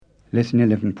Lesson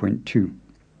 11.2.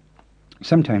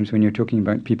 Sometimes when you're talking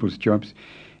about people's jobs,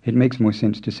 it makes more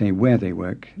sense to say where they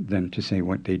work than to say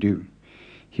what they do.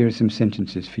 Here are some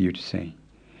sentences for you to say.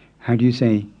 How do you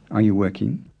say, are you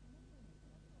working?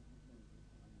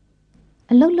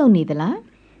 အလုပ်လုပ်နေသလား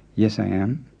Yes, I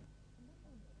am.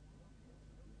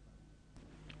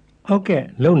 ဟုတ်ကဲ့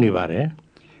လုပ်နေပါတယ်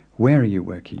Where are you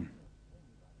working?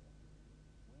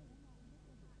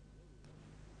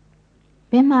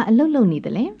 ဘယ်မှာအလုပ်လုပ်နေသ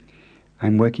လဲ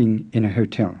I'm working in a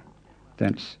hotel.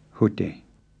 That's hotel.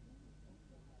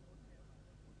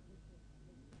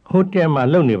 ဟိုတယ်မှာ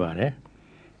လုပ်နေပါတယ်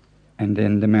And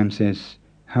then the man says,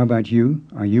 how about you?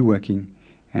 Are you working?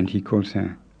 And he calls her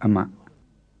Ama.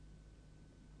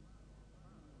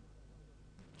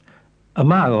 အ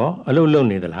မရောအလုပ်လုပ်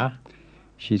နေသလား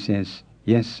She says,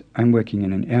 yes, I'm working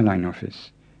in an airline office.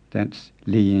 That's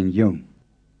Li Yin Yong.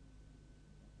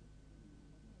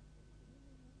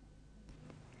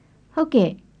 ဟုတ်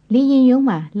ကဲ့လေရင်ရုံး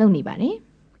မှာလုပ်နေပါတယ်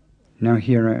Now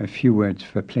here are a few words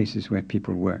for places where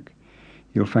people work.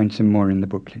 You'll find some more in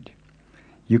the booklet.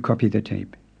 You copy the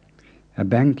tape. A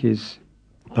bank is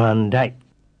ဘန်ဒိုက်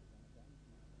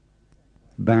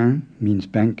ban means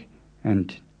bank and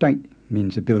dai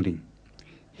means a building.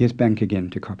 Here's bank again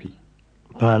to copy.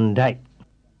 ဘန်ဒိုက်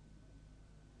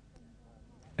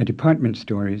A department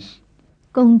store is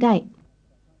ကုန်တိုက်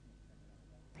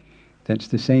that's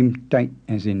the same dai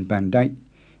as in bandai,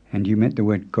 and you met the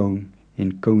word gong in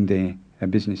gong there, a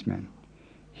businessman.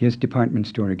 Here's department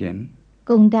store again.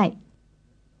 ကုန်တိုက်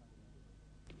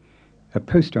A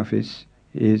post office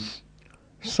is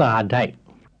စာဒိုက်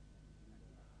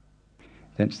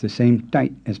that's the same dai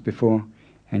as before,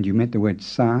 and you met the word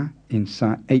sa in sa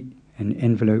 8, an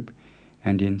envelope,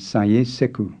 and in saye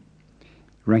seku,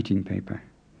 writing paper.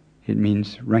 It means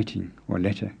writing or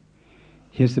letter.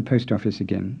 Here's the post office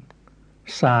again.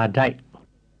 စာဒိုက်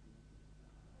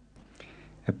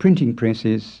A printing press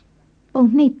is ပုံ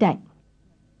နှိပ်တိုက်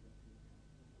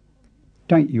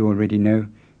dai you already know,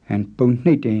 and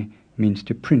pongnete means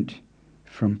to print,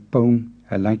 from pong,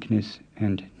 a likeness,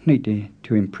 and nete,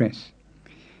 to impress.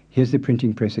 Here's the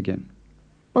printing press again.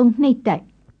 ပုံနှိပ်တိုက်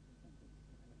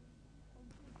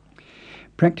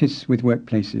Practice with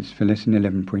workplaces for lesson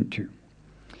 11.2.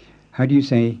 How do you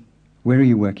say, where are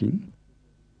you working?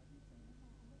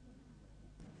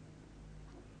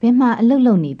 ဘယ်မှာအလုပ်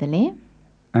လုပ်နေသလဲ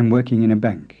I'm working in a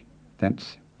bank. That's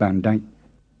bandai.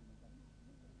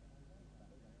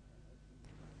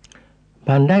 ဘ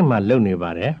န်ဒိုက်မှာလုပ်နေ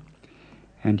ပါတယ်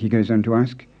And he goes on to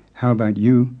ask, how about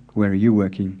you? Where are you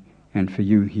working? And for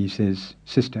you, he says,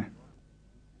 sister.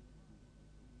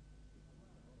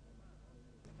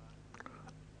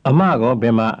 အမရောဘ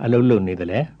ယ်မှာအလုပ်လုပ်နေသ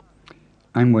လဲ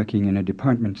I'm working in a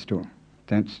department store.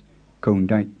 That's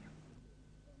kongdai.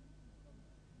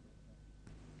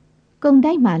 ကုန်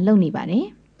တိုက်မှာလုပ်နေပါတယ်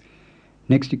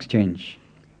Next exchange.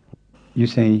 You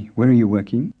say, where are you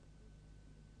working?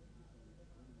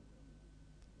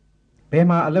 ဘယ်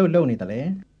မှာအလုပ်လုပ်နေသလဲ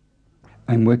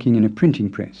I'm working in a printing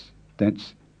press. That's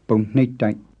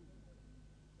pongneitai.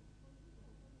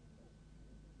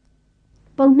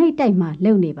 ပုံနှိပ်တိုက်မှာ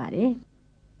လုပ်နေပါတယ်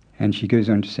And she goes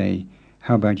on to say,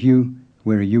 how about you?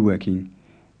 Where are you working?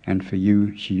 And for you,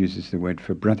 she uses the word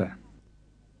for brother.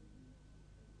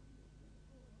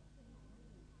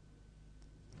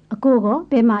 အကိုက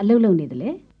ဘယ်မှာအလုပ်လုပ်နေသလဲ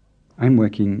I'm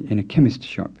working in a chemist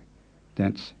shop.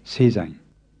 That's seizai.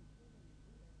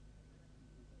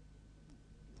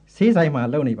 ဆေးဆိုင်မှာ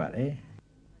လုပ်နေပါတယ်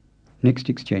Next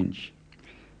exchange.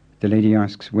 The lady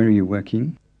asks, where are you working?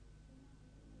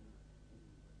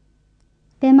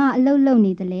 ဘယ်မှာအလုပ်လုပ်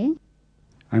နေသလဲ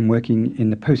I'm working in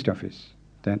the post office.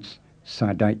 That's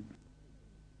sadai.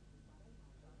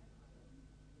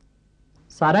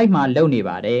 စာတိုက်မှာလုပ်နေ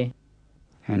ပါတယ်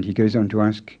And he goes on to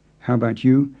ask, how about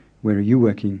you? Where are you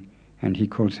working? And he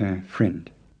calls her friend.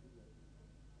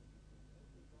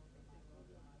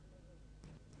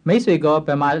 မိတ်ဆွေကဘ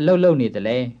ယ်မှာအလုပ်လုပ်နေသ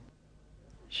လဲ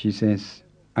She says,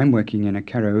 I'm working in a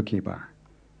karaoke bar.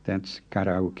 That's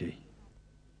karaoke.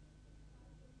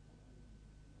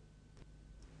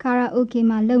 ကာရာအိုကေ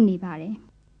မှာလုပ်နေပါတယ်